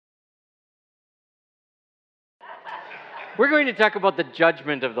We're going to talk about the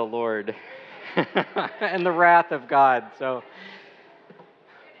judgment of the Lord and the wrath of God. So,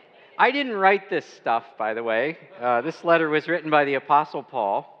 I didn't write this stuff, by the way. This letter was written by the Apostle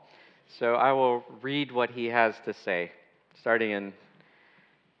Paul. So, I will read what he has to say, starting in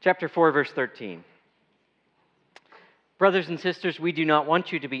chapter 4, verse 13. Brothers and sisters, we do not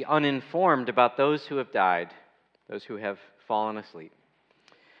want you to be uninformed about those who have died, those who have fallen asleep,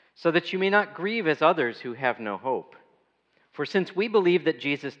 so that you may not grieve as others who have no hope. For since we believe that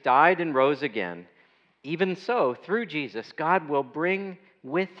Jesus died and rose again, even so, through Jesus, God will bring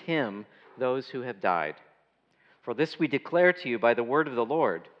with him those who have died. For this we declare to you by the word of the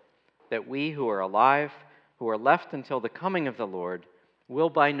Lord, that we who are alive, who are left until the coming of the Lord, will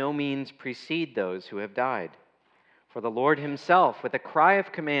by no means precede those who have died. For the Lord himself, with a cry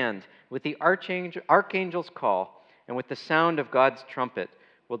of command, with the archangel's call, and with the sound of God's trumpet,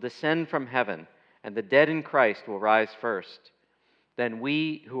 will descend from heaven, and the dead in Christ will rise first. Then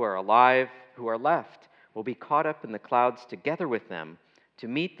we who are alive, who are left, will be caught up in the clouds together with them to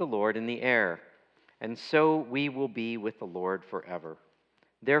meet the Lord in the air, and so we will be with the Lord forever.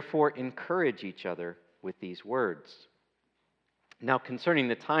 Therefore, encourage each other with these words. Now, concerning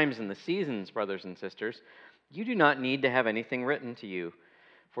the times and the seasons, brothers and sisters, you do not need to have anything written to you,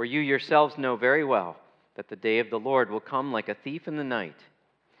 for you yourselves know very well that the day of the Lord will come like a thief in the night.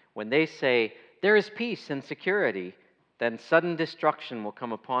 When they say, "There is peace and security," then sudden destruction will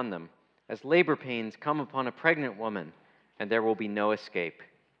come upon them, as labor pains come upon a pregnant woman, and there will be no escape.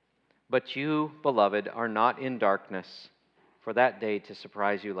 But you, beloved, are not in darkness, for that day to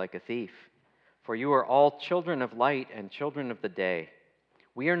surprise you like a thief. For you are all children of light and children of the day.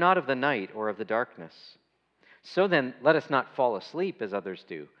 We are not of the night or of the darkness. So then, let us not fall asleep as others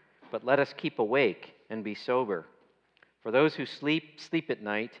do, but let us keep awake and be sober. For those who sleep, sleep at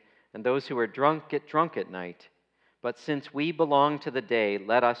night, and those who are drunk get drunk at night. But since we belong to the day,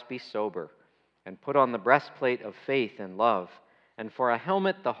 let us be sober, and put on the breastplate of faith and love, and for a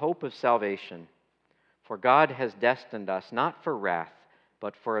helmet the hope of salvation. For God has destined us not for wrath,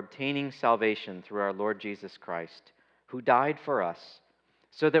 but for obtaining salvation through our Lord Jesus Christ, who died for us,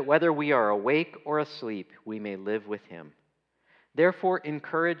 so that whether we are awake or asleep, we may live with him. Therefore,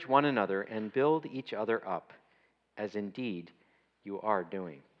 encourage one another and build each other up, as indeed you are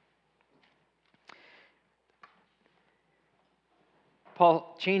doing.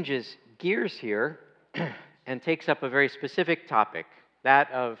 Paul changes gears here and takes up a very specific topic, that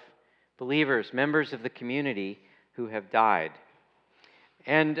of believers, members of the community who have died.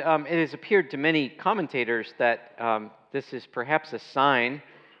 And it has appeared to many commentators that this is perhaps a sign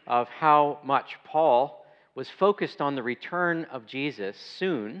of how much Paul was focused on the return of Jesus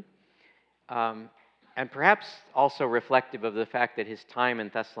soon, and perhaps also reflective of the fact that his time in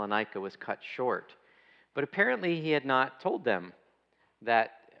Thessalonica was cut short. But apparently he had not told them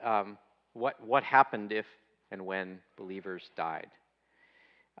that what happened if and when believers died.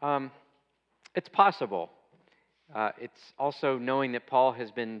 It's possible. It's also knowing that Paul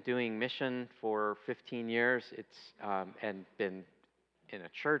has been doing mission for 15 years and been in a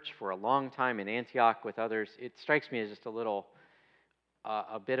church for a long time in Antioch with others. It strikes me as just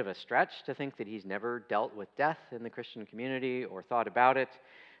a bit of a stretch to think that he's never dealt with death in the Christian community or thought about it.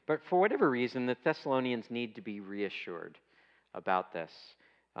 But for whatever reason, the Thessalonians need to be reassured about this.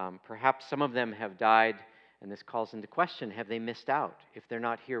 Perhaps some of them have died, and this calls into question, have they missed out? If they're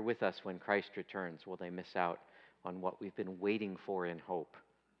not here with us when Christ returns, will they miss out on what we've been waiting for in hope?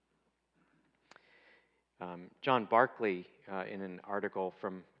 John Barclay, in an article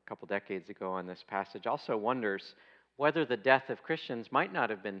from a couple decades ago on this passage, also wonders whether the death of Christians might not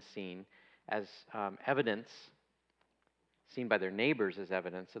have been seen as evidence, seen by their neighbors as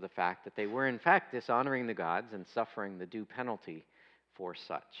evidence of the fact that they were in fact dishonoring the gods and suffering the due penalty for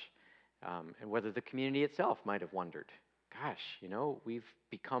such. And whether the community itself might have wondered, gosh, we've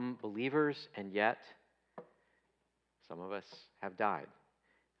become believers and yet some of us have died.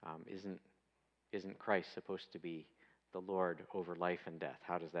 Isn't Christ supposed to be the Lord over life and death?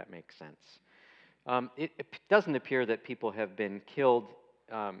 How does that make sense? It doesn't appear that people have been killed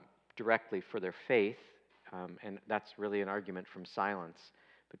directly for their faith, and that's really an argument from silence.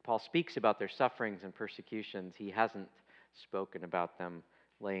 But Paul speaks about their sufferings and persecutions. He hasn't spoken about them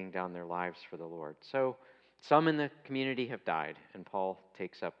laying down their lives for the Lord. So some in the community have died, and Paul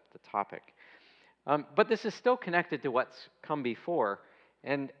takes up the topic. But this is still connected to what's come before.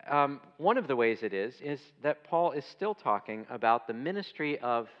 And one of the ways it is that Paul is still talking about the ministry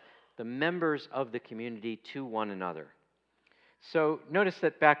of the members of the community to one another. So notice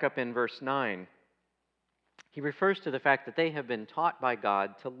that back up in verse 9, he refers to the fact that they have been taught by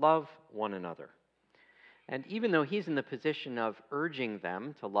God to love one another. And even though he's in the position of urging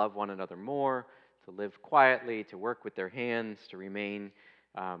them to love one another more, to live quietly, to work with their hands, to remain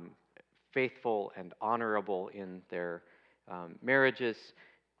faithful and honorable in their marriages,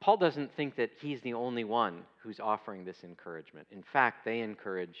 Paul doesn't think that he's the only one who's offering this encouragement. In fact, they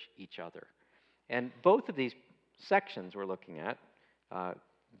encourage each other. And both of these sections we're looking at,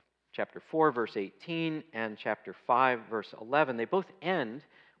 chapter 4, verse 18, and chapter 5, verse 11, they both end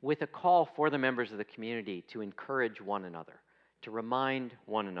with a call for the members of the community to encourage one another, to remind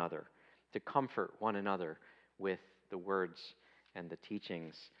one another, to comfort one another with the words and the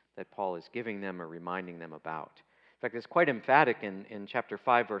teachings that Paul is giving them or reminding them about. In fact, it's quite emphatic in chapter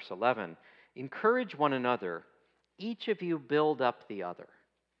 5, verse 11. Encourage one another, each of you build up the other,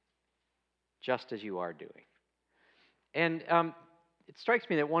 just as you are doing. And it strikes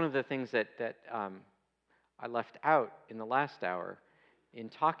me that one of the things that I left out in the last hour in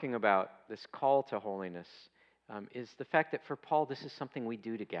talking about this call to holiness is the fact that for Paul, this is something we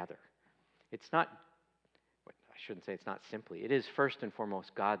do together. It's not, I shouldn't say it's not simply, it is first and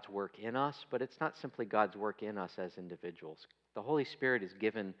foremost God's work in us, but it's not simply God's work in us as individuals. The Holy Spirit is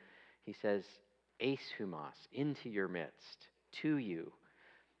given, he says, eis humos, into your midst, to you.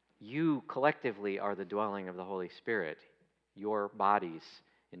 You collectively are the dwelling of the Holy Spirit. Your bodies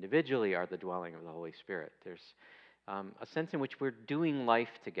individually are the dwelling of the Holy Spirit. There's a sense in which we're doing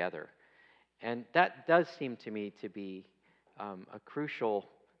life together. And that does seem to me to be a crucial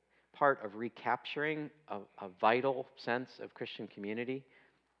part of recapturing a vital sense of Christian community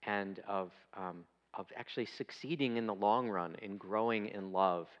and of actually succeeding in the long run in growing in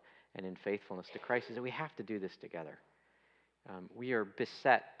love and in faithfulness to Christ, is that we have to do this together. We are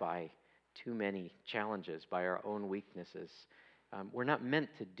beset by too many challenges, by our own weaknesses. We're not meant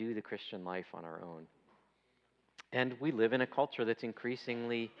to do the Christian life on our own. And we live in a culture that's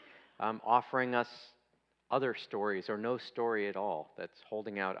increasingly offering us other stories or no story at all, that's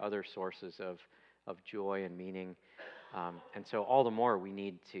holding out other sources of joy and meaning. And so all the more we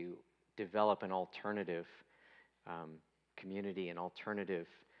need to develop an alternative community, an alternative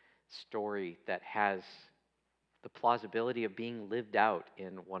story that has the plausibility of being lived out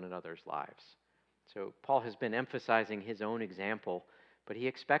in one another's lives. So Paul has been emphasizing his own example, but he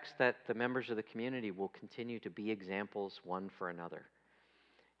expects that the members of the community will continue to be examples one for another.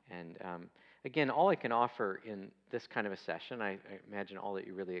 And again, all I can offer in this kind of a session, I imagine all that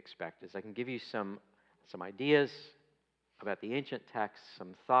you really expect, is I can give you some ideas about the ancient text,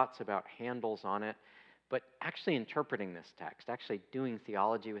 some thoughts about handles on it, but actually interpreting this text, actually doing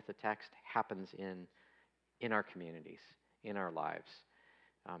theology with the text happens in our communities, in our lives.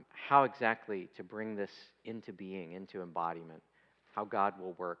 How exactly to bring this into being, into embodiment, how God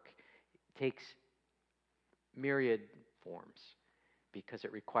will work, takes myriad forms because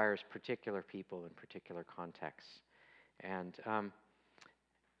it requires particular people in particular contexts.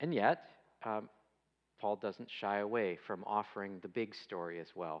 And yet, Paul doesn't shy away from offering the big story as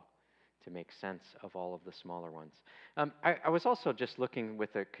well to make sense of all of the smaller ones. I was also just looking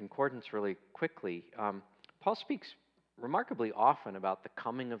with a concordance really quickly. Paul speaks remarkably often about the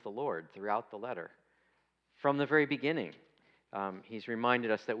coming of the Lord throughout the letter. From the very beginning, he's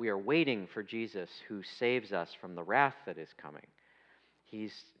reminded us that we are waiting for Jesus who saves us from the wrath that is coming.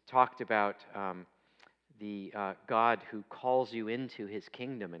 He's talked about the God who calls you into his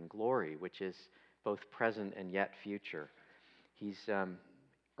kingdom and glory, which is both present and yet future. He's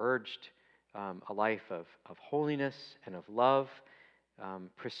urged a life of holiness and of love,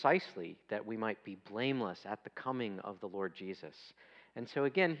 precisely that we might be blameless at the coming of the Lord Jesus. And so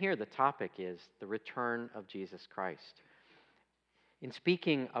again, here the topic is the return of Jesus Christ. In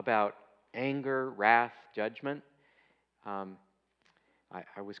speaking about anger, wrath, judgment,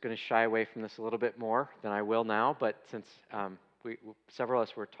 I was going to shy away from this a little bit more than I will now, but since several of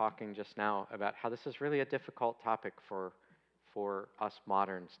us were talking just now about how this is really a difficult topic for us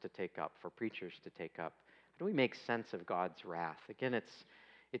moderns to take up, for preachers to take up. How do we make sense of God's wrath? Again, it's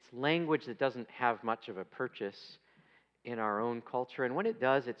language that doesn't have much of a purchase in our own culture, and when it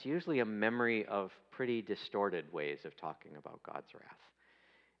does, it's usually a memory of pretty distorted ways of talking about God's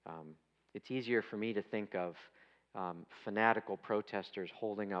wrath. It's easier for me to think of fanatical protesters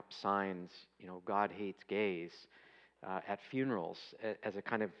holding up signs, God hates gays, at funerals as a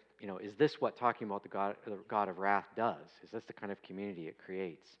kind of, is this what talking about the God of wrath does? Is this the kind of community it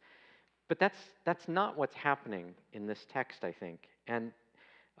creates? But that's not what's happening in this text, I think. And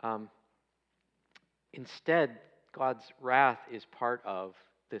instead, God's wrath is part of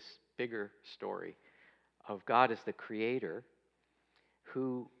this bigger story of God as the creator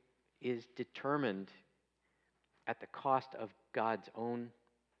who is determined at the cost of God's own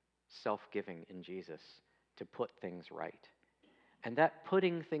self-giving in Jesus to put things right. And that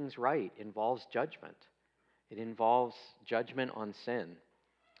putting things right involves judgment. It involves judgment on sin.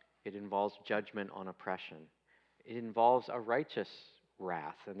 It involves judgment on oppression. It involves a righteous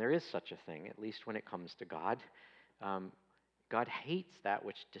wrath, and there is such a thing, at least when it comes to God. God hates that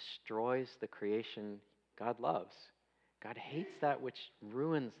which destroys the creation God loves. God hates that which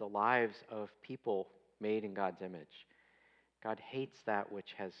ruins the lives of people made in God's image. God hates that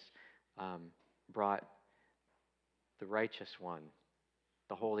which has brought the righteous one,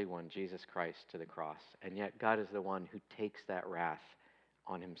 the Holy One, Jesus Christ, to the cross. And yet God is the one who takes that wrath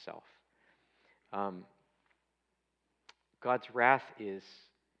on himself. God's wrath is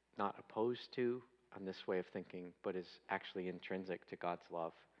not opposed to on this way of thinking, but is actually intrinsic to God's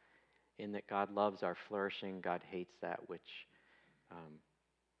love. In that God loves our flourishing, God hates that which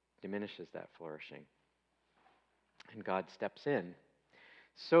diminishes that flourishing. And God steps in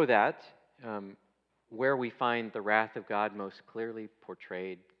so that where we find the wrath of God most clearly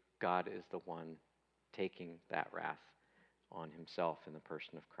portrayed, God is the one taking that wrath on himself in the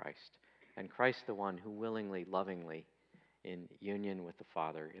person of Christ. And Christ, the one who willingly, lovingly, in union with the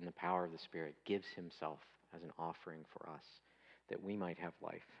Father, in the power of the Spirit, gives himself as an offering for us that we might have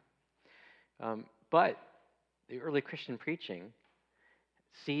life. But the early Christian preaching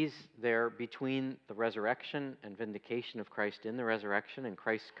sees there between the resurrection and vindication of Christ in the resurrection and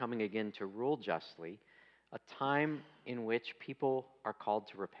Christ coming again to rule justly, a time in which people are called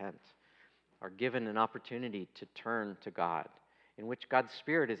to repent, are given an opportunity to turn to God, in which God's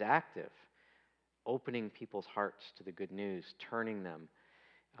Spirit is active, opening people's hearts to the good news, turning them.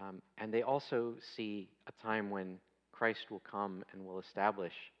 And they also see a time when Christ will come and will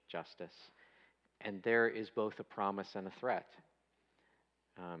establish justice. And there is both a promise and a threat.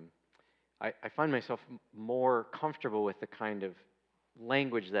 I find myself more comfortable with the kind of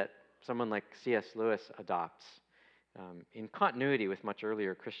language that someone like C.S. Lewis adopts. In continuity with much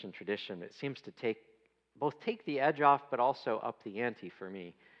earlier Christian tradition, it seems to take the edge off, but also up the ante for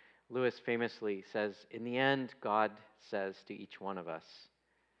me. Lewis famously says, in the end, God says to each one of us,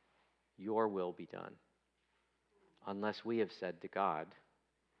 your will be done. Unless we have said to God,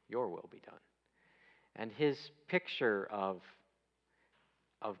 your will be done. And his picture of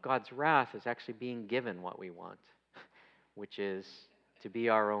God's wrath is actually being given what we want, which is to be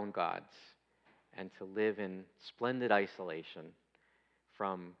our own gods and to live in splendid isolation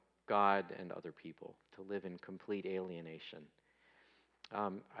from God and other people, to live in complete alienation.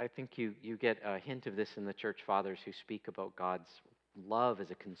 I think you get a hint of this in the church fathers who speak about God's love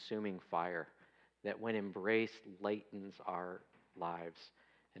as a consuming fire that when embraced lightens our lives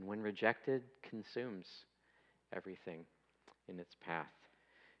and when rejected consumes everything in its path.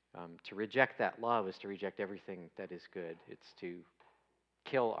 To reject that love is to reject everything that is good. It's to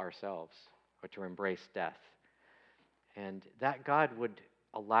kill ourselves or to embrace death. And that God would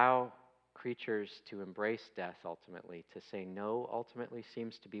allow creatures to embrace death ultimately, to say no ultimately,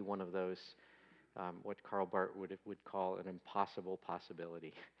 seems to be one of those, what Karl Barth would call an impossible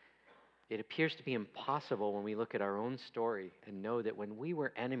possibility. It appears to be impossible when we look at our own story and know that when we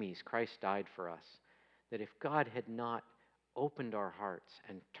were enemies, Christ died for us. That if God had not opened our hearts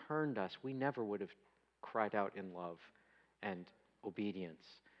and turned us, we never would have cried out in love and obedience.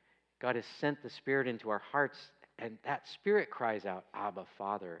 God has sent the Spirit into our hearts, and that Spirit cries out, Abba,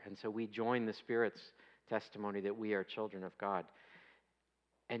 Father. And so we join the Spirit's testimony that we are children of God.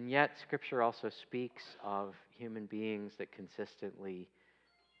 And yet, Scripture also speaks of human beings that consistently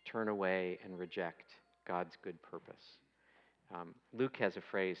turn away and reject God's good purpose. Luke has a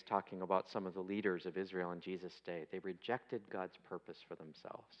phrase talking about some of the leaders of Israel in Jesus' day. They rejected God's purpose for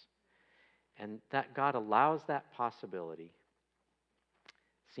themselves. And that God allows that possibility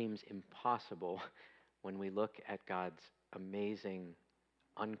seems impossible when we look at God's amazing,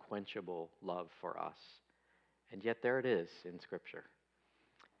 unquenchable love for us. And yet there it is in Scripture.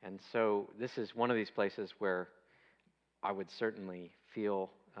 And so this is one of these places where I would certainly feel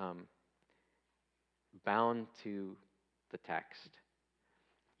bound to the text,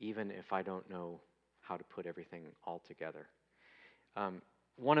 even if I don't know how to put everything all together.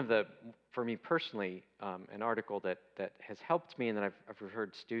 One of the, for me personally, an article that has helped me and that I've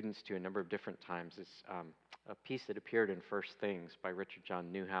referred students to a number of different times is a piece that appeared in First Things by Richard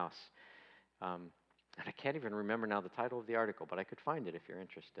John Newhouse. And I can't even remember now the title of the article, but I could find it if you're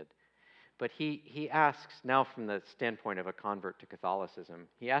interested. But he asks, now from the standpoint of a convert to Catholicism,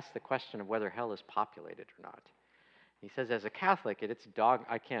 he asks the question of whether hell is populated or not. He says, as a Catholic,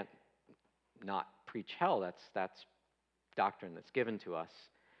 I can't not preach hell. That's doctrine that's given to us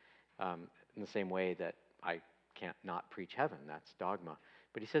in the same way that I can't not preach heaven. That's dogma.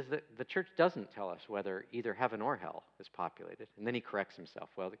 But he says that the church doesn't tell us whether either heaven or hell is populated. And then he corrects himself,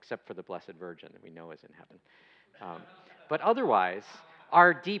 well, except for the Blessed Virgin that we know is in heaven. But otherwise,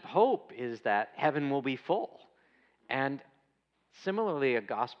 our deep hope is that heaven will be full. And similarly, a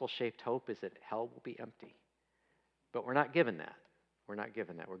gospel-shaped hope is that hell will be empty. But we're not given that. We're not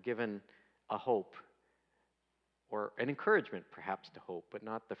given that. We're given a hope or an encouragement, perhaps, to hope, but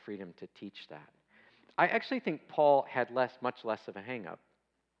not the freedom to teach that. I actually think Paul had much less of a hang-up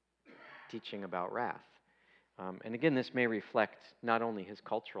teaching about wrath. And again, this may reflect not only his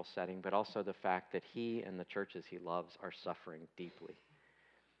cultural setting, but also the fact that he and the churches he loves are suffering deeply.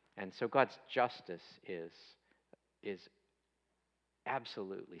 And so God's justice is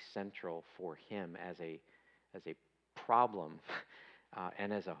absolutely central for him as a problem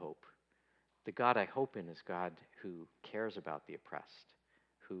and as a hope. The God I hope in is God who cares about the oppressed,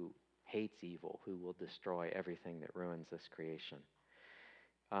 who hates evil, who will destroy everything that ruins this creation.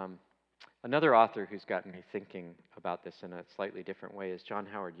 Another author who's gotten me thinking about this in a slightly different way is John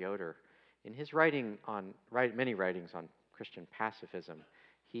Howard Yoder. In his many writings on Christian pacifism,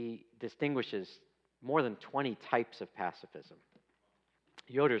 he distinguishes more than 20 types of pacifism.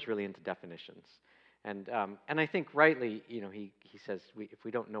 Yoder's really into definitions. And I think rightly, he says if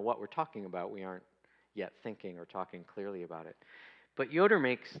we don't know what we're talking about, we aren't yet thinking or talking clearly about it. But Yoder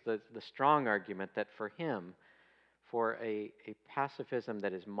makes the strong argument that for him, for a pacifism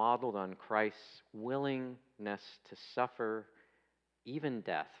that is modeled on Christ's willingness to suffer even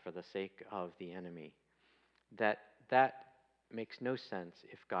death for the sake of the enemy, that makes no sense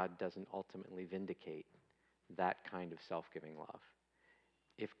if God doesn't ultimately vindicate that kind of self-giving love.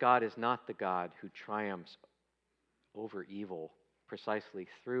 If God is not the God who triumphs over evil precisely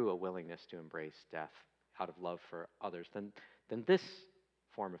through a willingness to embrace death out of love for others, then this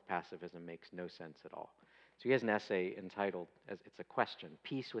form of pacifism makes no sense at all. So he has an essay entitled, it's a question,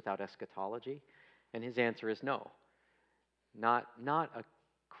 Peace Without Eschatology? And his answer is no, not a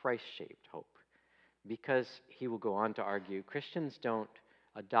Christ-shaped hope. Because he will go on to argue, Christians don't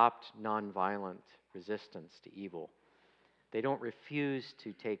adopt nonviolent resistance to evil. They don't refuse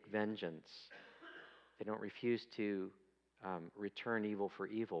to take vengeance. They don't refuse to return evil for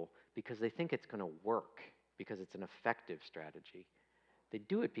evil because they think it's going to work, because it's an effective strategy. They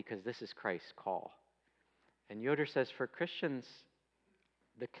do it because this is Christ's call. And Yoder says for Christians,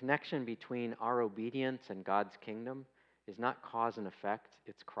 the connection between our obedience and God's kingdom is not cause and effect,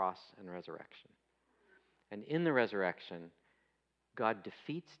 it's cross and resurrection. And in the resurrection, God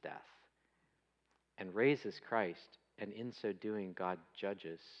defeats death and raises Christ, and in so doing, God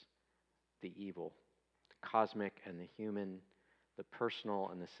judges the evil, the cosmic and the human, the personal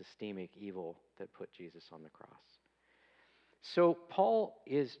and the systemic evil that put Jesus on the cross. So Paul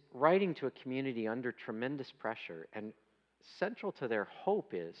is writing to a community under tremendous pressure, and central to their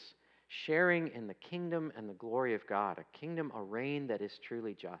hope is sharing in the kingdom and the glory of God, a kingdom, a reign that is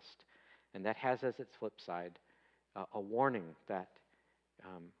truly just, and that has as its flip side a warning that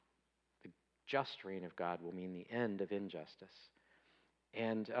the just reign of God will mean the end of injustice.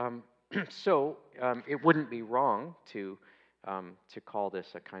 And so it wouldn't be wrong to call this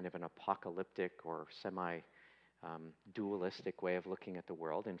a kind of an apocalyptic or dualistic way of looking at the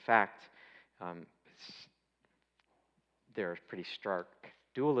world. In fact, there are pretty stark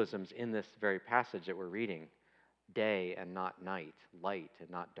dualisms in this very passage that we're reading. Day and not night, light and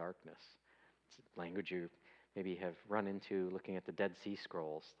not darkness. It's language you maybe have run into looking at the Dead Sea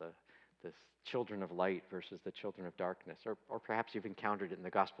Scrolls, the children of light versus the children of darkness. Or perhaps you've encountered it in the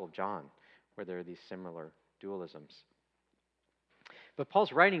Gospel of John, where there are these similar dualisms. But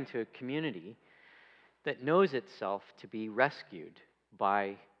Paul's writing to a community that knows itself to be rescued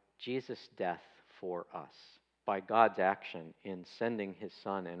by Jesus' death for us, by God's action in sending his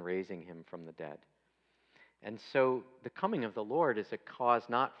Son and raising him from the dead. And so the coming of the Lord is a cause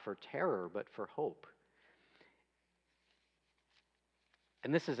not for terror, but for hope.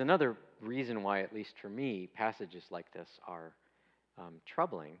 And this is another reason why, at least for me, passages like this are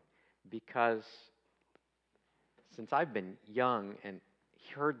troubling, because since I've been young and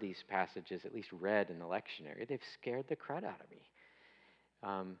heard these passages, at least read in the lectionary, they've scared the crud out of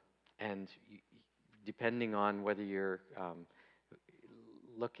me. And depending on whether you're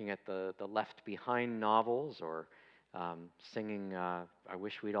looking at the Left Behind novels or singing I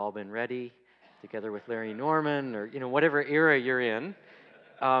Wish We'd All Been Ready together with Larry Norman, or whatever era you're in.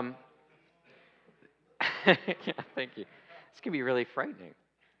 Yeah, thank you. This can be really frightening.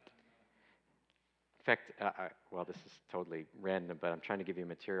 In fact, well, this is totally random, but I'm trying to give you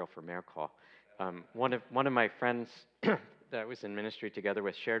material for Mayor Call. One of my friends that I was in ministry together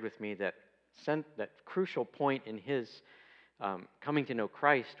with shared with me that crucial point in his coming to know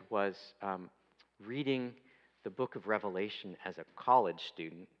Christ was reading the book of Revelation as a college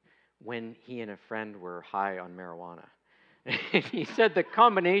student when he and a friend were high on marijuana. He said the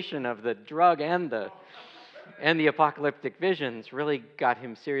combination of the drug and the apocalyptic visions really got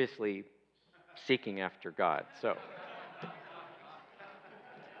him seriously seeking after God. So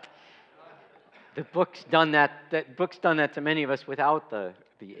the book's done that. That book's done that to many of us without the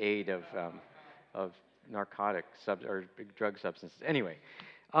aid of narcotic or drug substances. Anyway,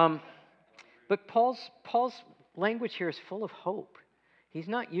 but Paul's language here is full of hope. He's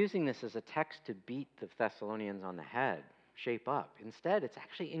not using this as a text to beat the Thessalonians on the head, shape up. Instead, it's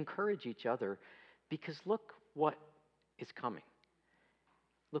actually encourage each other, because look what is coming.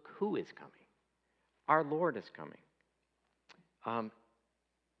 Look who is coming. Our Lord is coming.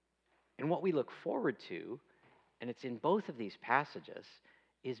 And what we look forward to, and it's in both of these passages,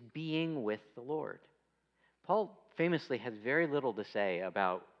 is being with the Lord. Paul famously has very little to say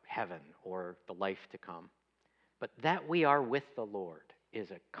about heaven or the life to come. But that we are with the Lord is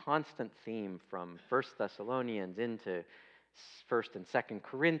a constant theme from 1 Thessalonians into 1st and 2nd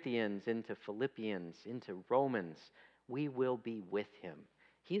Corinthians, into Philippians, into Romans. We will be with him.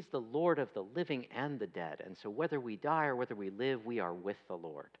 He's the Lord of the living and the dead. And so whether we die or whether we live, we are with the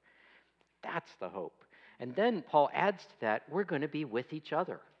Lord. That's the hope. And then Paul adds to that, we're going to be with each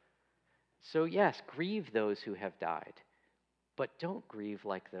other. So yes, grieve those who have died, but don't grieve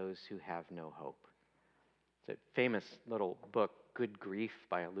like those who have no hope. It's a famous little book, Good Grief,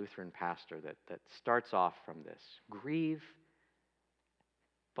 by a Lutheran pastor that starts off from this. Grieve,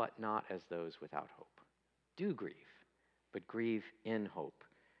 but not as those without hope. Do grieve, but grieve in hope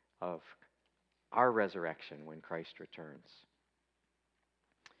of our resurrection when Christ returns.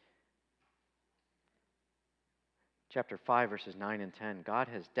 Chapter 5, verses 9 and 10, God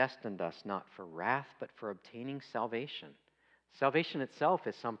has destined us not for wrath, but for obtaining salvation. Salvation itself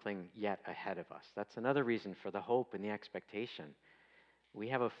is something yet ahead of us. That's another reason for the hope and the expectation. We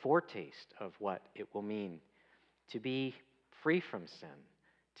have a foretaste of what it will mean to be free from sin,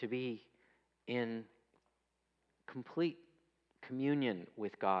 to be in complete communion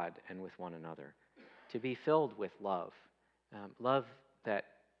with God and with one another, to be filled with love, love that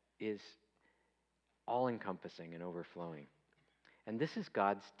is all-encompassing and overflowing. And this is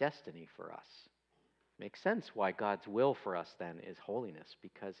God's destiny for us. Makes sense why God's will for us then is holiness,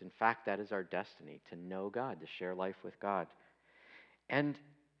 because in fact that is our destiny, to know God, to share life with God. And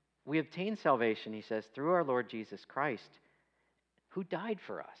we obtain salvation, he says, through our Lord Jesus Christ, who died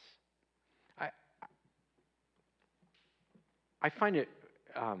for us. I find it,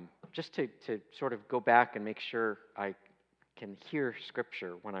 just to sort of go back and make sure I can hear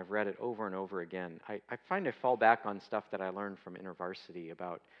Scripture when I've read it over and over again, I find I fall back on stuff that I learned from InterVarsity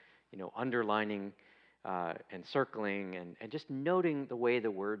about, underlining and circling and just noting the way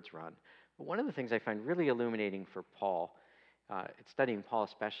the words run. But one of the things I find really illuminating for Paul, studying Paul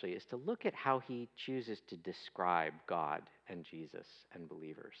especially, is to look at how he chooses to describe God and Jesus and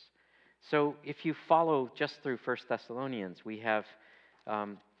believers. So if you follow just through 1 Thessalonians, we have,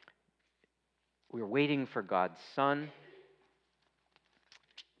 we're waiting for God's Son.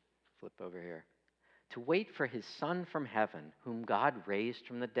 Flip over here. To wait for his Son from heaven, whom God raised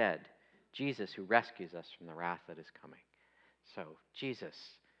from the dead, Jesus, who rescues us from the wrath that is coming. So, Jesus,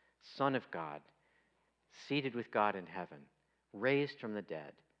 Son of God, seated with God in heaven, raised from the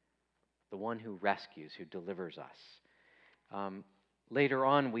dead, the one who rescues, who delivers us. Later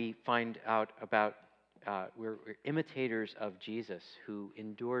on, we find out about, we're imitators of Jesus who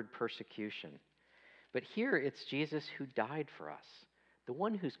endured persecution. But here it's Jesus who died for us. The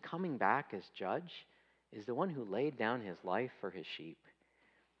one who's coming back as judge is the one who laid down his life for his sheep.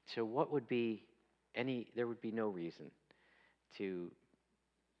 So there would be no reason to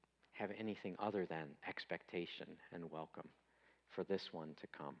have anything other than expectation and welcome for this one to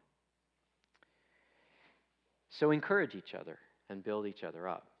come. So encourage each other and build each other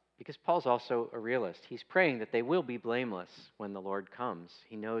up. Because Paul's also a realist. He's praying that they will be blameless when the Lord comes.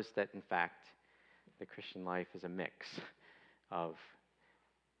 He knows that, in fact, the Christian life is a mix of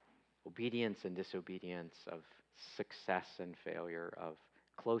obedience and disobedience, of success and failure, of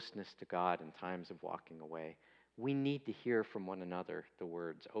closeness to God in times of walking away. We need to hear from one another the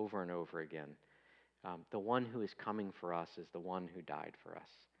words over and over again. The one who is coming for us is the one who died for us.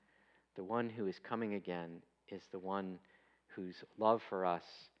 The one who is coming again is the one whose love for us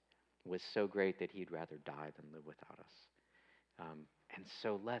was so great that he'd rather die than live without us. And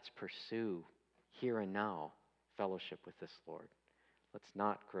so let's pursue here and now fellowship with this Lord. Let's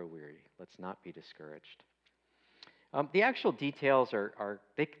not grow weary. Let's not be discouraged. The actual details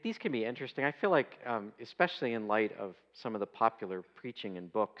these can be interesting. I feel like, especially in light of some of the popular preaching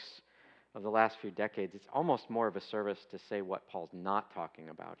and books of the last few decades, it's almost more of a service to say what Paul's not talking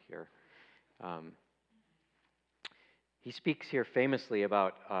about here. Um, he speaks here famously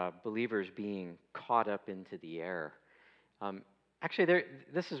about believers being caught up into the air. Actually,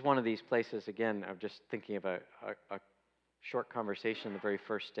 this is one of these places, again, I'm just thinking of a short conversation the very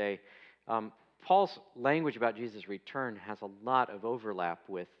first day. Paul's language about Jesus' return has a lot of overlap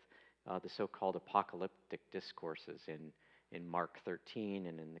with the so-called apocalyptic discourses in Mark 13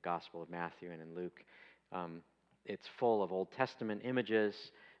 and in the Gospel of Matthew and in Luke. It's full of Old Testament images.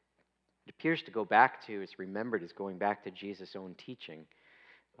 It appears to go back to, it's remembered as going back to Jesus' own teaching.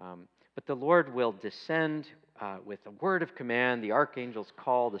 But the Lord will descend with a word of command, the archangel's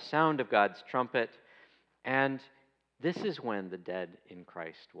call, the sound of God's trumpet, and this is when the dead in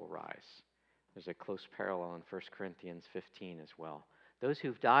Christ will rise. There's a close parallel in 1 Corinthians 15 as well. Those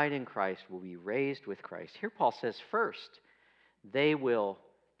who've died in Christ will be raised with Christ. Here Paul says first, they will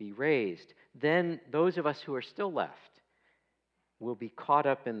be raised. Then those of us who are still left will be caught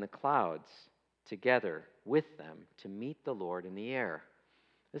up in the clouds together with them to meet the Lord in the air.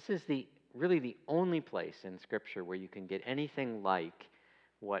 This is really the only place in Scripture where you can get anything like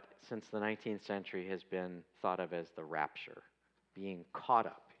what since the 19th century has been thought of as the rapture, being caught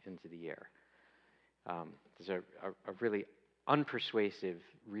up into the air. There's a really unpersuasive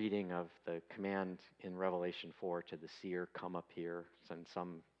reading of the command in Revelation 4 to the seer, come up here. And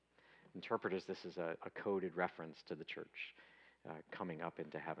some interpreters, this is a coded reference to the church coming up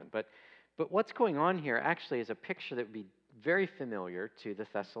into heaven. But what's going on here actually is a picture that would be very familiar to the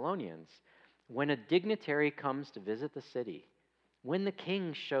Thessalonians. When a dignitary comes to visit the city, when the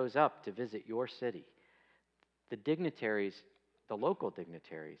king shows up to visit your city, the dignitaries, the local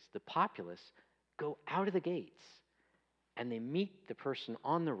dignitaries, the populace, go out of the gates and they meet the person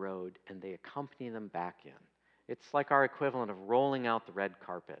on the road and they accompany them back in. It's like our equivalent of rolling out the red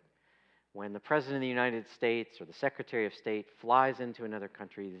carpet. When the President of the United States or the Secretary of State flies into another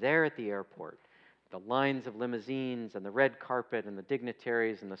country, there at the airport, the lines of limousines and the red carpet and the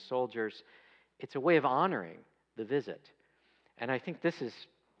dignitaries and the soldiers, it's a way of honoring the visit. And I think this is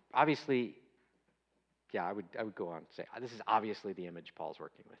obviously, I would go on to say, this is obviously the image Paul's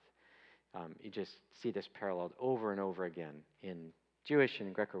working with. You just see this paralleled over and over again in Jewish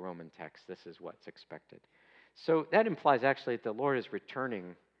and Greco-Roman texts. This is what's expected. So that implies actually that the Lord is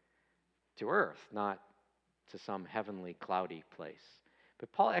returning to earth, not to some heavenly cloudy place.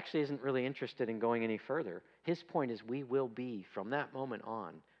 But Paul actually isn't really interested in going any further. His point is we will be, from that moment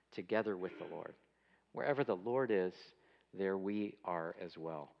on, together with the Lord. Wherever the Lord is, there we are as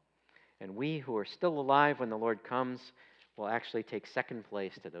well. And we who are still alive when the Lord comes will actually take second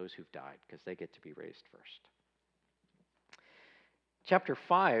place to those who've died because they get to be raised first. Chapter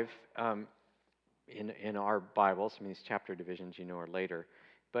 5, in our Bibles, I mean, these chapter divisions you know are later,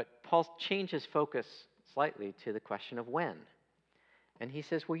 but Paul changes focus slightly to the question of when. And he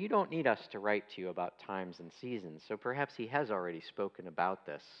says, well, you don't need us to write to you about times and seasons, so perhaps he has already spoken about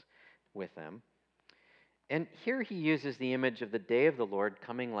this with them. And here he uses the image of the day of the Lord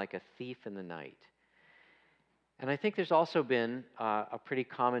coming like a thief in the night. And I think there's also been a pretty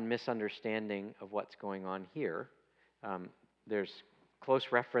common misunderstanding of what's going on here. There's close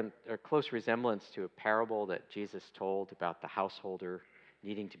resemblance to a parable that Jesus told about the householder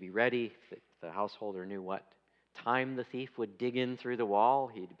needing to be ready. The householder knew what time the thief would dig in through the wall.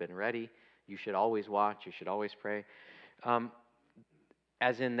 He'd been ready. You should always watch. You should always pray.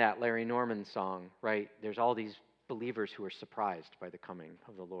 As in that Larry Norman song, right? There's all these believers who are surprised by the coming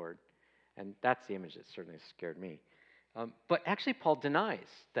of the Lord. And that's the image that certainly scared me. But actually, Paul denies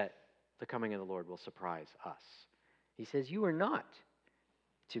that the coming of the Lord will surprise us. He says, you are not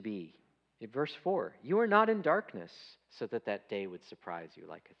to be, in verse 4, you are not in darkness so that that day would surprise you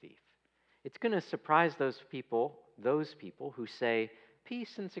like a thief. It's going to surprise those people who say,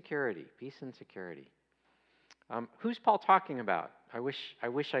 peace and security, peace and security. Who's Paul talking about? I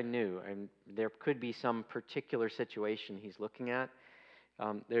wish I knew. There could be some particular situation he's looking at.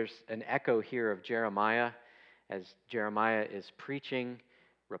 There's an echo here of Jeremiah as Jeremiah is preaching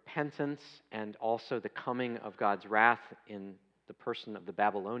repentance and also the coming of God's wrath in the person of the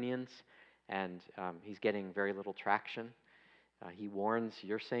Babylonians, and he's getting very little traction. He warns,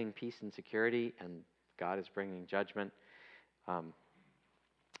 you're saying peace and security, and God is bringing judgment.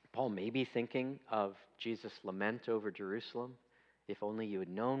 Paul may be thinking of Jesus' lament over Jerusalem. If only you had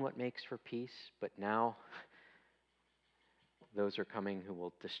known what makes for peace, but now those are coming who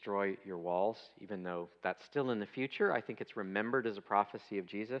will destroy your walls, even though that's still in the future. I think it's remembered as a prophecy of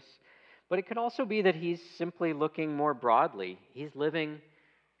Jesus. But it could also be that he's simply looking more broadly. He's working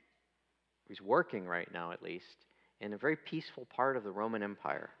right now at least, in a very peaceful part of the Roman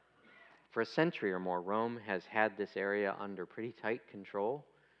Empire. For a century or more, Rome has had this area under pretty tight control.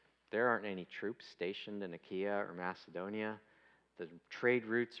 There aren't any troops stationed in Achaia or Macedonia. The trade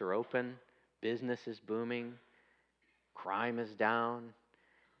routes are open. Business is booming. Crime is down.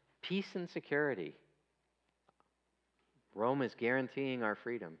 Peace and security. Rome is guaranteeing our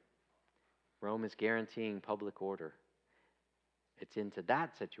freedom. Rome is guaranteeing public order. It's into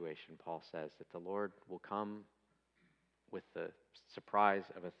that situation, Paul says, that the Lord will come with the surprise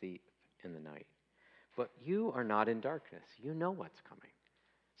of a thief in the night. But you are not in darkness. You know what's coming.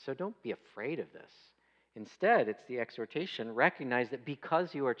 So don't be afraid of this. Instead, it's the exhortation, recognize that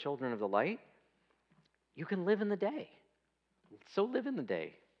because you are children of the light, you can live in the day. So live in the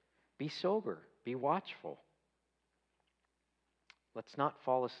day. Be sober. Be watchful. Let's not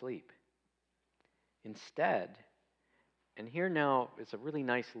fall asleep. Instead, and here now is a really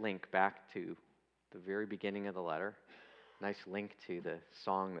nice link back to the very beginning of the letter. Nice link to the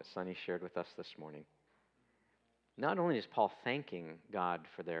song that Sonny shared with us this morning. Not only is Paul thanking God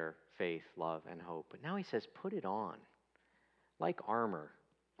for their faith, love, and hope, but now he says, put it on. Like armor,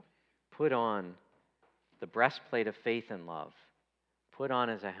 put on the breastplate of faith and love. Put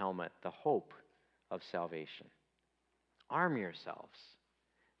on as a helmet the hope of salvation. Arm yourselves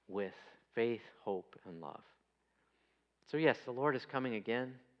with faith, hope, and love. So yes, the Lord is coming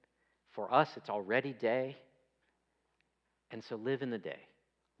again. For us, it's already day. And so live in the day.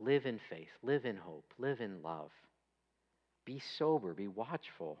 Live in faith. Live in hope. Live in love. Be sober. Be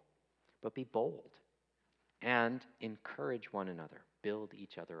watchful. But be bold. And encourage one another. Build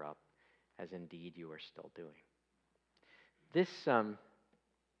each other up, as indeed you are still doing. This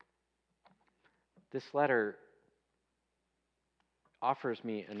letter offers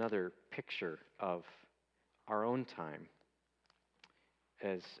me another picture of our own time,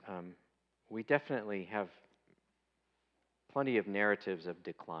 as we definitely have plenty of narratives of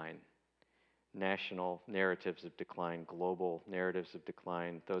decline, national narratives of decline, global narratives of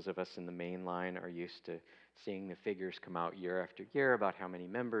decline. Those of us in the main line are used to seeing the figures come out year after year about how many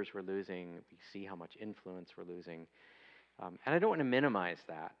members we're losing. We see how much influence we're losing. And I don't want to minimize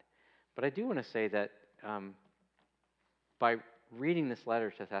that, but I do want to say that by reading this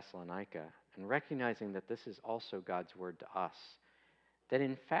letter to Thessalonica and recognizing that this is also God's word to us, that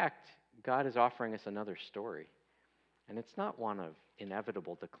in fact, God is offering us another story. And it's not one of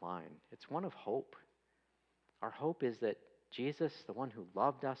inevitable decline. It's one of hope. Our hope is that Jesus, the one who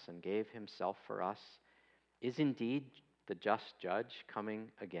loved us and gave himself for us, is indeed the just judge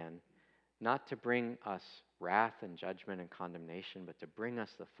coming again, not to bring us wrath and judgment and condemnation, but to bring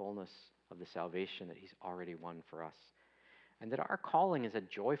us the fullness of the salvation that he's already won for us. And that our calling is a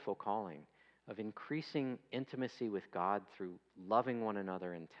joyful calling of increasing intimacy with God through loving one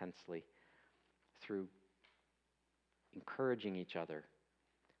another intensely, through encouraging each other,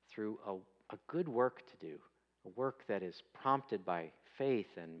 through a good work to do, a work that is prompted by faith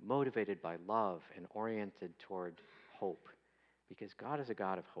and motivated by love and oriented toward hope, because God is a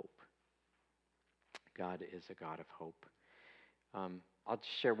God of hope. God is a God of hope. I'll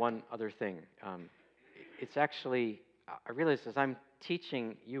just share one other thing. It's actually, I realized as I'm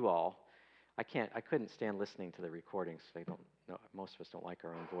teaching you all, I couldn't stand listening to the recordings. Most of us don't like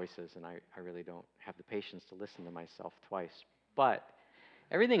our own voices, and I really don't have the patience to listen to myself twice. But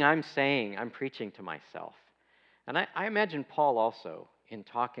everything I'm saying, I'm preaching to myself. And I imagine Paul also, in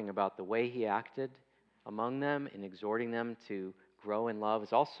talking about the way he acted among them, in exhorting them to grow in love,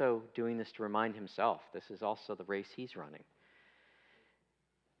 is also doing this to remind himself. This is also the race he's running.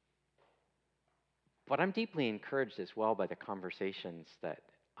 But I'm deeply encouraged as well by the conversations that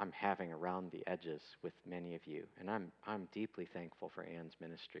I'm having around the edges with many of you. And I'm deeply thankful for Anne's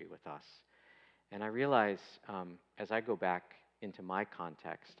ministry with us. And I realize as I go back into my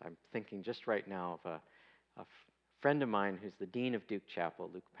context, I'm thinking just right now of a friend of mine who's the dean of Duke Chapel,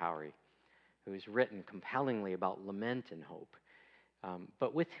 Luke Powery, who's written compellingly about lament and hope,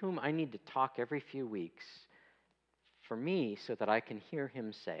 but with whom I need to talk every few weeks for me so that I can hear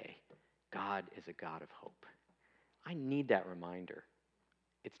him say, God is a God of hope. I need that reminder.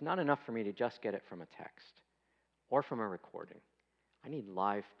 It's not enough for me to just get it from a text or from a recording. I need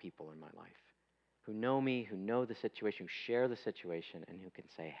live people in my life who know me, who know the situation, who share the situation, and who can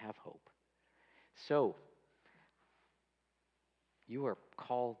say, have hope. So, you are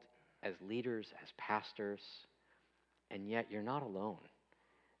called as leaders, as pastors, and yet you're not alone.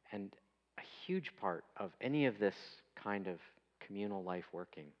 And a huge part of any of this kind of communal life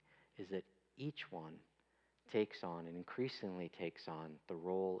working is that each one takes on and increasingly takes on the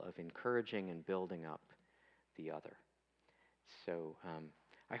role of encouraging and building up the other. So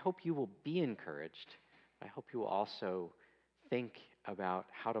I hope you will be encouraged. I hope you will also think about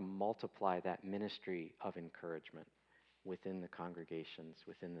how to multiply that ministry of encouragement within the congregations,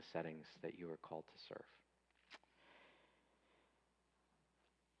 within the settings that you are called to serve.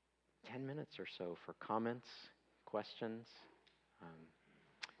 10 minutes or so for comments, questions.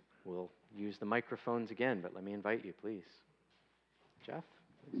 We'll use the microphones again, but let me invite you, please. Jeff,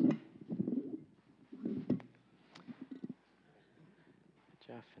 please.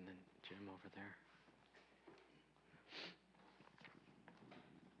 Jeff, and then Jim over there.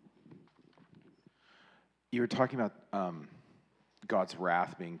 You were talking about God's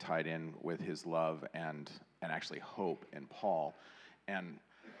wrath being tied in with his love and actually hope in Paul. And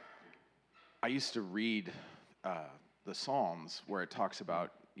I used to read the Psalms where it talks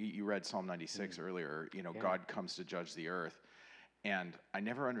about, you read Psalm 96 earlier, God comes to judge the earth. And I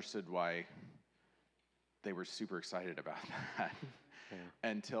never understood why they were super excited about that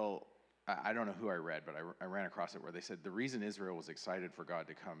until, I don't know who I read, but I ran across it where they said the reason Israel was excited for God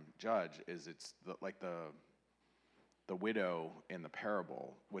to come judge is it's like the widow in the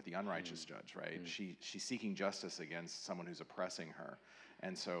parable with the unrighteous judge, right? She's seeking justice against someone who's oppressing her.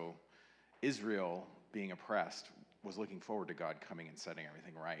 And so Israel, being oppressed, was looking forward to God coming and setting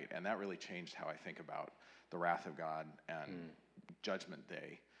everything right. And that really changed how I think about the wrath of God and Judgment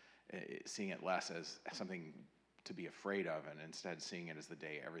Day, seeing it less as something to be afraid of and instead seeing it as the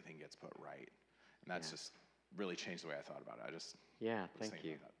day everything gets put right. And that's just really changed the way I thought about it. Thank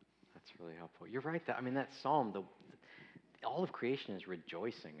you. That's really helpful. You're right. That psalm, all of creation is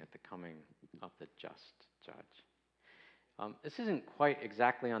rejoicing at the coming of the just judge. This isn't quite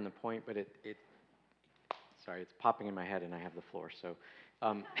exactly on the point, but it's popping in my head and I have the floor. So,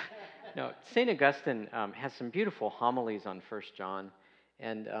 no, St. Augustine has some beautiful homilies on 1 John,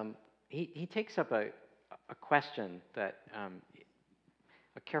 and he takes up a question that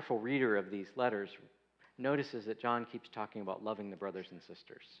a careful reader of these letters notices that John keeps talking about loving the brothers and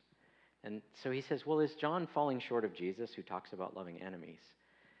sisters. And so he says, well, is John falling short of Jesus who talks about loving enemies?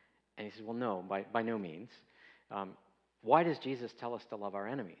 And he says, well, no, by no means. Why does Jesus tell us to love our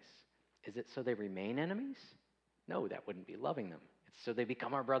enemies? Is it so they remain enemies? No, that wouldn't be loving them. It's so they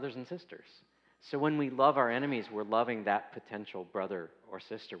become our brothers and sisters. So when we love our enemies, we're loving that potential brother or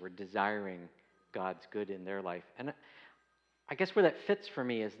sister. We're desiring God's good in their life. And I guess where that fits for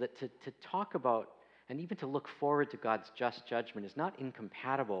me is that to talk about and even to look forward to God's just judgment is not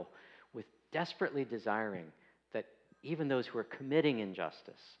incompatible with desperately desiring that even those who are committing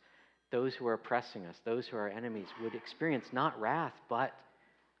injustice, those who are oppressing us, those who are our enemies, would experience not wrath, but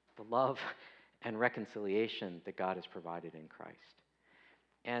the love and reconciliation that God has provided in Christ.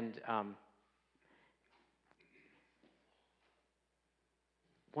 And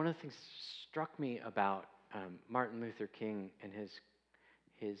one of the things that struck me about Martin Luther King and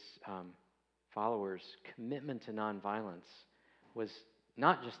his followers' commitment to nonviolence was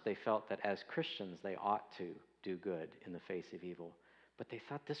not just they felt that as Christians they ought to do good in the face of evil, but they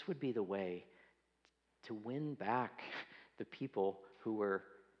thought this would be the way to win back the people who were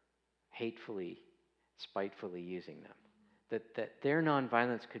hatefully, spitefully using them. That their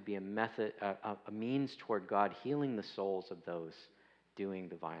nonviolence could be a method, a means toward God healing the souls of those doing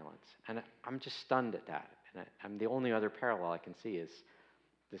the violence. And I'm just stunned at that. And I'm the only other parallel I can see is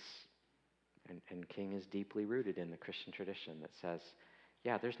this, and King is deeply rooted in the Christian tradition that says,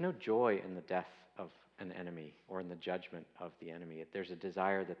 yeah, there's no joy in the death of an enemy or in the judgment of the enemy. There's a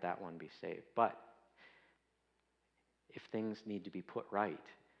desire that that one be saved. But if things need to be put right,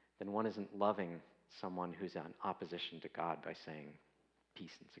 then one isn't loving someone who's in opposition to God by saying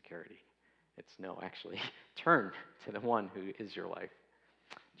peace and security. It's no, actually, turn to the one who is your life.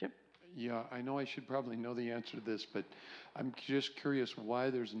 Jim? Yeah, I know I should probably know the answer to this, but I'm just curious why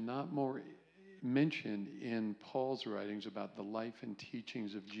there's not more mentioned in Paul's writings about the life and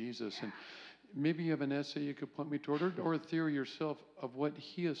teachings of Jesus. And maybe you have an essay you could point me toward, or a theory yourself of what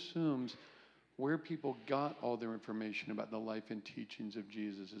he assumes where people got all their information about the life and teachings of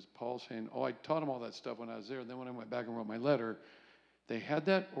Jesus. Is Paul saying, oh, I taught them all that stuff when I was there, and then when I went back and wrote my letter, they had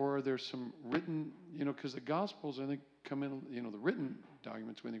that? Or there's some written, because the Gospels, I think, come in, the written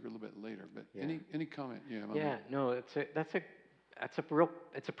documents, we think, are a little bit later. But any comment you have on that? No, it's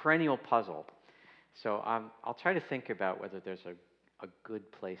a perennial puzzle. So I'll try to think about whether there's a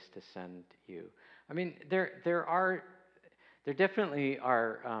good place to send you. I mean, there definitely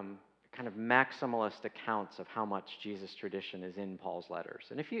are kind of maximalist accounts of how much Jesus tradition is in Paul's letters.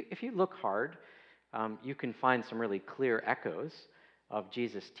 And if you look hard, you can find some really clear echoes of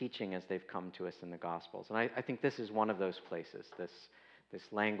Jesus' teaching as they've come to us in the Gospels. And I think this is one of those places, this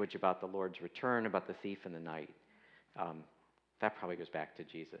language about the Lord's return, about the thief in the night. That probably goes back to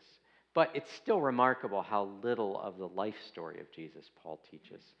Jesus. But it's still remarkable how little of the life story of Jesus Paul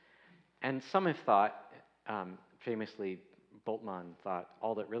teaches. And some have thought, famously, Bultmann thought,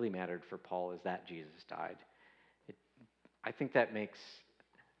 all that really mattered for Paul is that Jesus died. I think that makes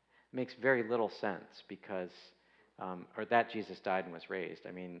very little sense because, or that Jesus died and was raised.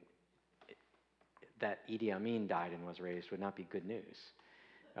 I mean, that Idi Amin died and was raised would not be good news.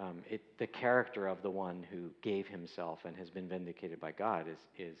 The character of the one who gave himself and has been vindicated by God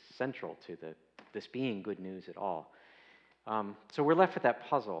is central to this being good news at all. So we're left with that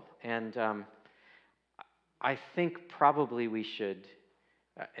puzzle, and I think probably we should,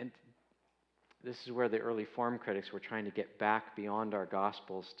 and this is where the early form critics were trying to get back beyond our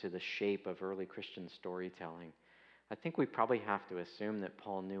Gospels to the shape of early Christian storytelling. I think we probably have to assume that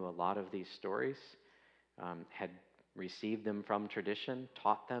Paul knew a lot of these stories, had received them from tradition,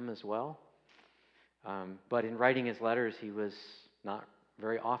 taught them as well. But in writing his letters, he was not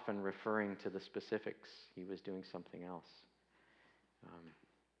very often referring to the specifics. He was doing something else.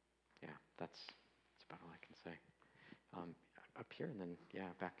 That's about all I can say. Up here and then,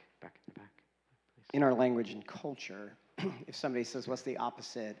 back in the back, please. In our language and culture, if somebody says, what's the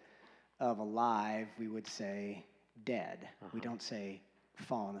opposite of alive, we would say dead. We don't say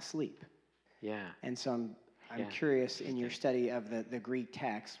fallen asleep. Yeah. And so I'm curious, in your study of the Greek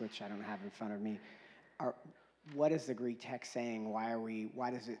text, which I don't have in front of me, what is the Greek text saying?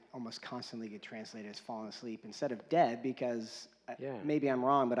 Why does it almost constantly get translated as fallen asleep instead of dead? Because maybe I'm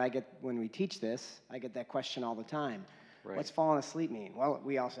wrong, but when we teach this, I get that question all the time. Right. What's fallen asleep mean? Well,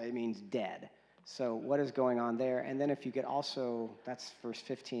 we all say it means dead. So what is going on there? And then if you could also, that's verse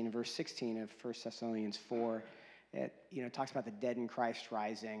 15, verse 16 of 1 Thessalonians 4, it talks about the dead in Christ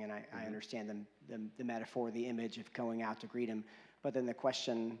rising, and I understand the metaphor, the image of going out to greet him. But then the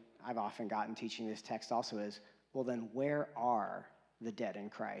question I've often gotten teaching this text also is, well, then where are the dead in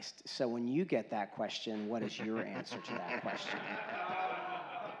Christ? So when you get that question, what is your answer to that question?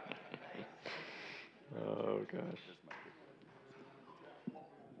 Oh, gosh.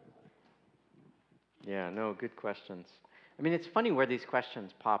 Yeah, no, good questions. I mean, it's funny where these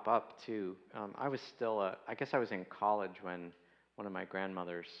questions pop up, too. I was still, I guess I was in college when one of my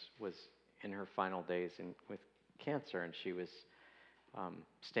grandmothers was in her final days with cancer, and she was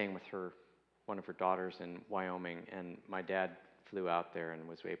staying with one of her daughters in Wyoming, and my dad flew out there and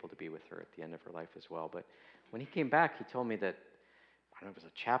was able to be with her at the end of her life as well. But when he came back, he told me that, I don't know if it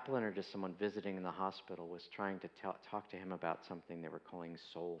was a chaplain or just someone visiting in the hospital was trying to talk to him about something they were calling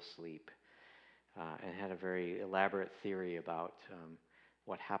soul sleep. And had a very elaborate theory about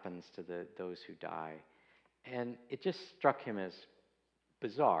what happens to those who die. And it just struck him as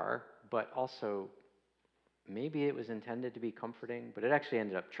bizarre, but also maybe it was intended to be comforting, but it actually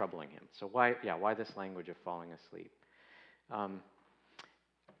ended up troubling him. So why this language of falling asleep? I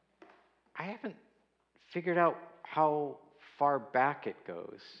haven't figured out how far back it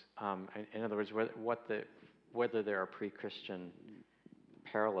goes. In other words, whether there are pre-Christian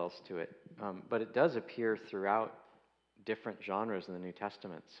parallels to it. But it does appear throughout different genres in the New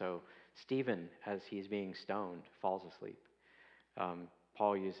Testament. So Stephen, as he's being stoned, falls asleep.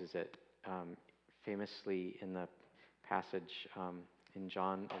 Paul uses it famously in the passage in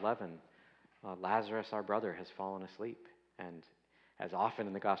John 11. Lazarus, our brother, has fallen asleep. And as often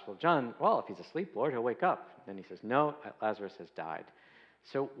in the Gospel of John, well, if he's asleep, Lord, he'll wake up. Then he says, no, Lazarus has died.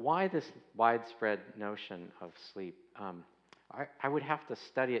 So why this widespread notion of sleep? I would have to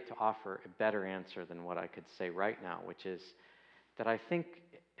study it to offer a better answer than what I could say right now, which is that I think,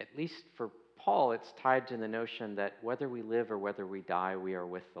 at least for Paul, it's tied to the notion that whether we live or whether we die, we are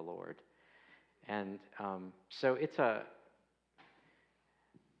with the Lord. And so it's a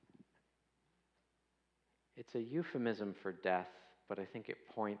euphemism for death, but I think it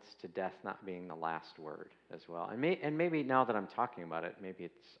points to death not being the last word as well. And maybe now that I'm talking about it, maybe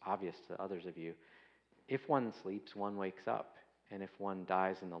it's obvious to others of you. If one sleeps, one wakes up. And if one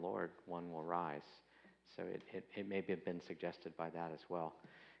dies in the Lord, one will rise. So it may have been suggested by that as well.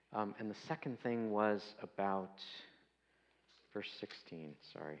 And the second thing was about verse 16,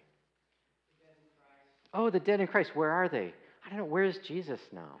 sorry. The dead in Christ, where are they? I don't know, where is Jesus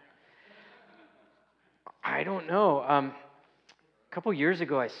now? I don't know. A couple years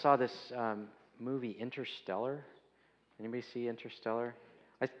ago, I saw this movie, Interstellar. Anybody see Interstellar?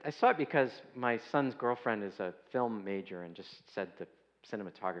 I saw it because my son's girlfriend is a film major and just said the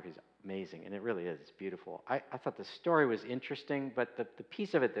cinematography is amazing, and it really is. It's beautiful. I thought the story was interesting, but the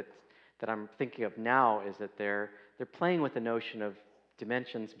piece of it that I'm thinking of now is that they're playing with the notion of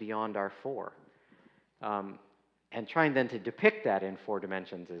dimensions beyond our four. And trying then to depict that in four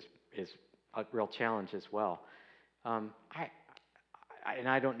dimensions is a real challenge as well.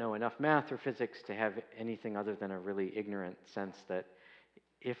 I don't know enough math or physics to have anything other than a really ignorant sense that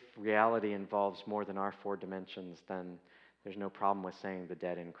if reality involves more than our four dimensions, then there's no problem with saying the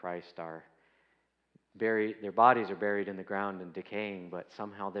dead in Christ are buried, their bodies are buried in the ground and decaying, but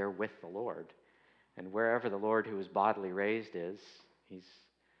somehow they're with the Lord. And wherever the Lord who is bodily raised is,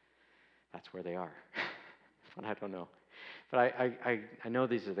 that's where they are. But I don't know. But I know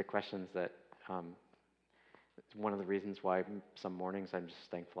these are the questions that, it's one of the reasons why some mornings I'm just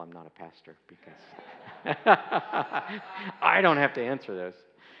thankful I'm not a pastor, because I don't have to answer those.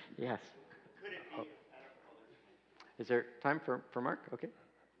 Yes. Oh. Is there time for Mark? Okay.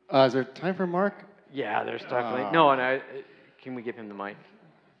 Is there time for Mark? Yeah, there's definitely. No, and can we give him the mic?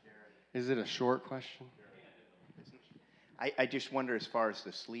 Is it a short question? I just wonder, as far as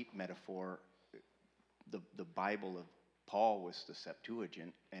the sleep metaphor, the Bible of Paul was the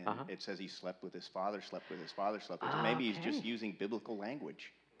Septuagint, and it says he slept with his father, slept with his father, slept with his. Maybe he's just using biblical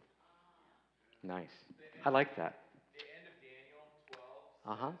language. Nice. I like that. The end of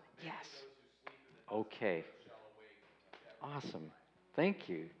Daniel 12. Yes. Okay. Awesome. Thank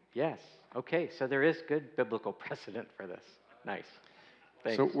you. Yes. Okay, so there is good biblical precedent for this. Nice.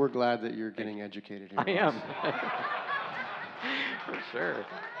 Thanks. So we're glad that you're getting educated here. I am. For sure.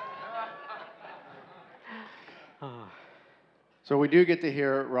 So we do get to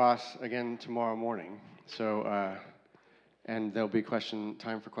hear Ross again tomorrow morning. So, and there'll be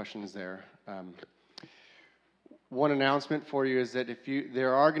time for questions there. One announcement for you is that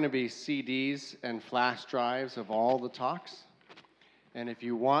there are going to be CDs and flash drives of all the talks. And if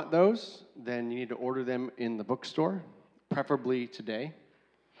you want those, then you need to order them in the bookstore, preferably today.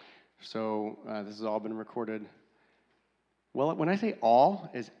 So this has all been recorded. Well, when I say all,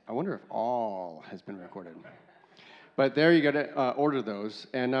 I wonder if all has been recorded. But there you go to order those.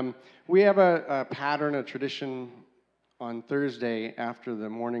 And we have a pattern, a tradition on Thursday after the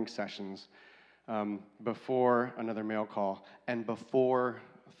morning sessions, before another mail call, and before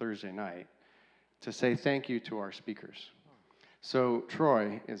Thursday night, to say thank you to our speakers. So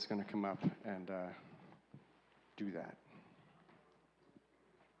Troy is going to come up and do that.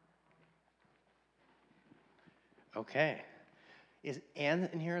 Okay. Is Anne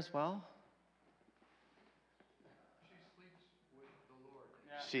in here as well?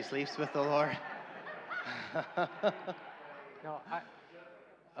 She sleeps with the Lord. No,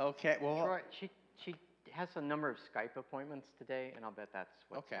 Okay, well. Troy, she has a number of Skype appointments today, and I'll bet that's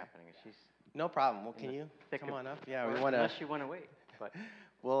what's happening. She's no problem. Well, can you come on up? Yeah, we want to. Unless you want to wait, but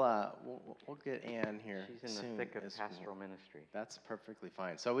we'll get Anne here. She's in the thick of pastoral ministry. That's perfectly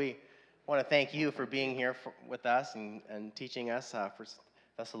fine. So we want to thank you for being here with us and teaching us for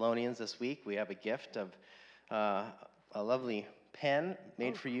Thessalonians this week. We have a gift of a lovely pen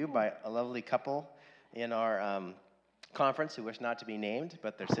made for you by a lovely couple in our conference who wish not to be named,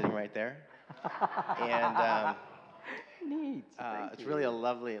 but they're sitting right there. And it's really a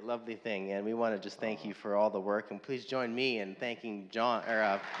lovely, lovely thing, and we want to just thank you for all the work. And please join me in thanking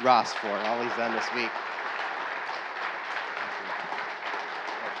Ross for all he's done this week.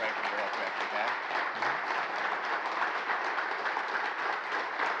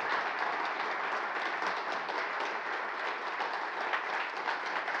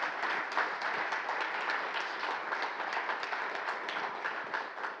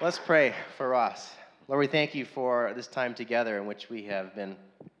 Let's pray for Ross. Lord, we thank you for this time together in which we have been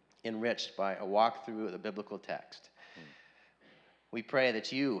enriched by a walk through the biblical text. We pray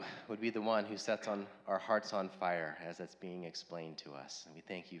that you would be the one who sets our hearts on fire as it's being explained to us. And we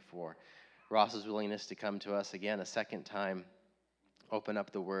thank you for Ross's willingness to come to us again a second time, open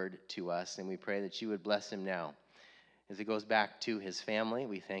up the word to us, and we pray that you would bless him now. As he goes back to his family,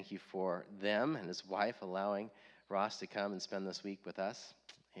 we thank you for them and his wife allowing Ross to come and spend this week with us,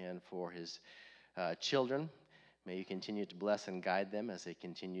 and for his children. May you continue to bless and guide them as they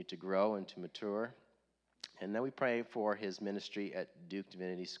continue to grow and to mature. And then we pray for his ministry at Duke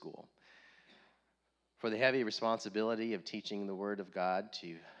Divinity School, for the heavy responsibility of teaching the Word of God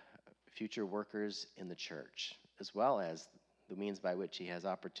to future workers in the church, as well as the means by which he has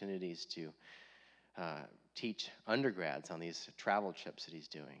opportunities to teach undergrads on these travel trips that he's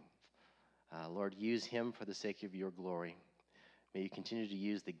doing. Lord, use him for the sake of your glory. May you continue to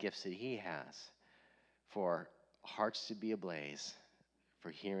use the gifts that he has for hearts to be ablaze, for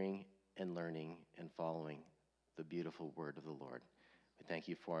hearing and learning and following the beautiful word of the Lord. We thank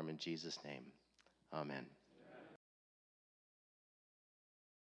you for him in Jesus' name. Amen.